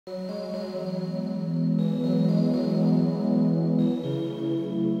Hello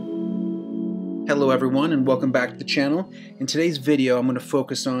everyone and welcome back to the channel. In today's video I'm going to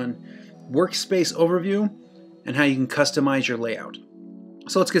focus on Workspace Overview and how you can customize your layout.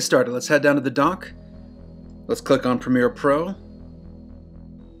 So let's get started. Let's head down to the dock. Let's click on Premiere Pro.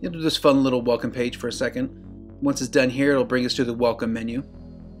 You'll do this fun little welcome page for a second. Once it's done here, it'll bring us to the welcome menu.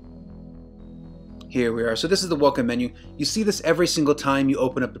 Here we are. So this is the welcome menu. You see this every single time you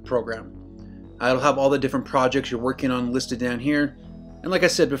open up the program. It'll have all the different projects you're working on listed down here. And like I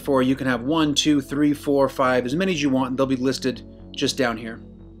said before, you can have 1, 2, 3, 4, 5, as many as you want, and they'll be listed just down here.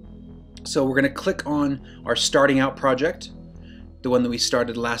 So we're going to click on our starting out project, the one that we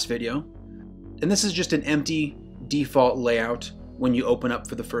started last video. And this is just an empty default layout when you open up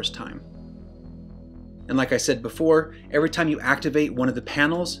for the first time. And like I said before, every time you activate one of the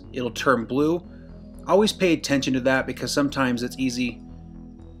panels, it'll turn blue. Always pay attention to that because sometimes it's easy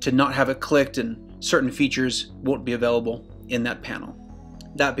to not have it clicked and certain features won't be available in that panel.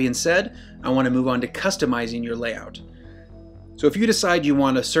 That being said, I want to move on to customizing your layout. So if you decide you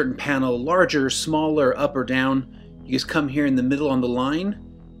want a certain panel larger, smaller, up or down, you just come here in the middle on the line.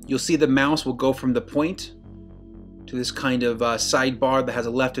 You'll see the mouse will go from the point to this kind of sidebar that has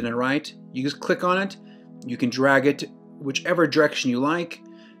a left and a right. You just click on it. You can drag it whichever direction you like.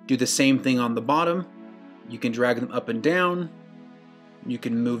 Do the same thing on the bottom. You can drag them up and down. You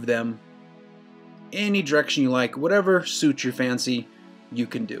can move them any direction you like. Whatever suits your fancy, you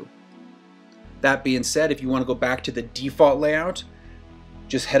can do. That being said, if you want to go back to the default layout,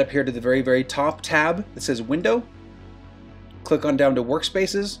 just head up here to the very top tab that says Window. Click on down to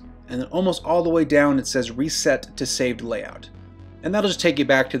Workspaces, and then almost all the way down it says Reset to Saved Layout. And that'll just take you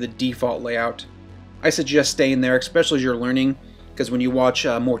back to the default layout. I suggest staying there, especially as you're learning, because when you watch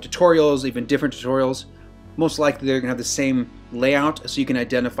more tutorials, even different tutorials, most likely they're going to have the same layout so you can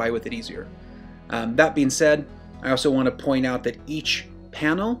identify with it easier. That being said, I also want to point out that each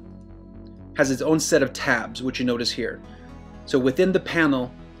panel has its own set of tabs, which you notice here. So within the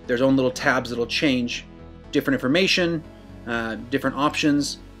panel, there's own little tabs that'll change different information, different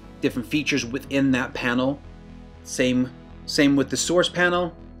options, different features within that panel. Same with the source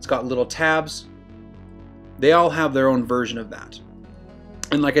panel. It's got little tabs. They all have their own version of that.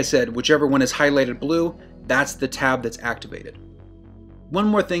 And like I said, whichever one is highlighted blue, that's the tab that's activated. One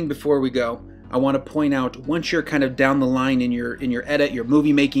more thing before we go. I want to point out, once you're kind of down the line in your edit, your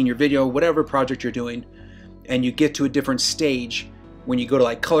movie making, your video, whatever project you're doing, and you get to a different stage, when you go to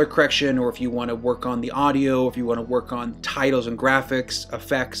like color correction, or if you want to work on the audio, if you want to work on titles and graphics,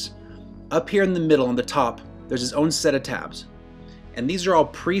 effects, up here in the middle on the top, there's its own set of tabs. And these are all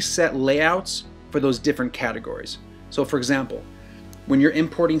preset layouts for those different categories. So for example, when you're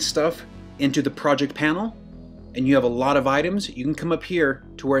importing stuff into the project panel, and you have a lot of items, you can come up here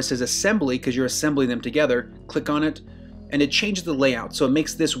to where it says assembly because you're assembling them together, click on it, and it changes the layout. So it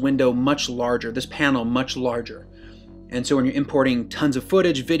makes this window much larger, this panel much larger. And so when you're importing tons of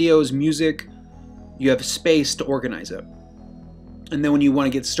footage, videos, music, you have space to organize it. And then when you want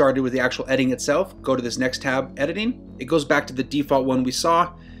to get started with the actual editing itself, go to this next tab, editing. It goes back to the default one we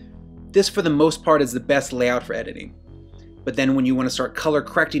saw. This for the most part is the best layout for editing. But then when you want to start color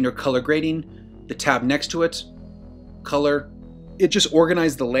correcting or color grading, the tab next to it, color, it just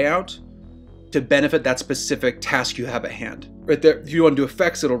organized the layout to benefit that specific task you have at hand. Right there, if you want to do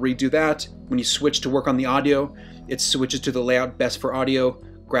effects, it'll redo that. When you switch to work on the audio, it switches to the layout best for audio,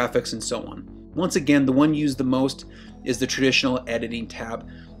 graphics, and so on. Once again, the one used the most is the traditional editing tab.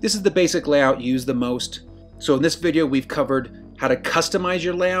 This is the basic layout used the most. So in this video, we've covered how to customize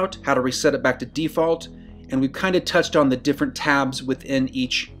your layout, how to reset it back to default, and we've kind of touched on the different tabs within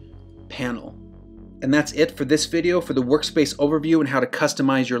each panel. And that's it for this video for the Workspace Overview and how to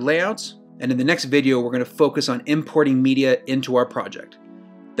customize your layouts. And in the next video, we're going to focus on importing media into our project.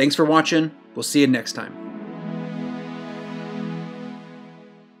 Thanks for watching. We'll see you next time.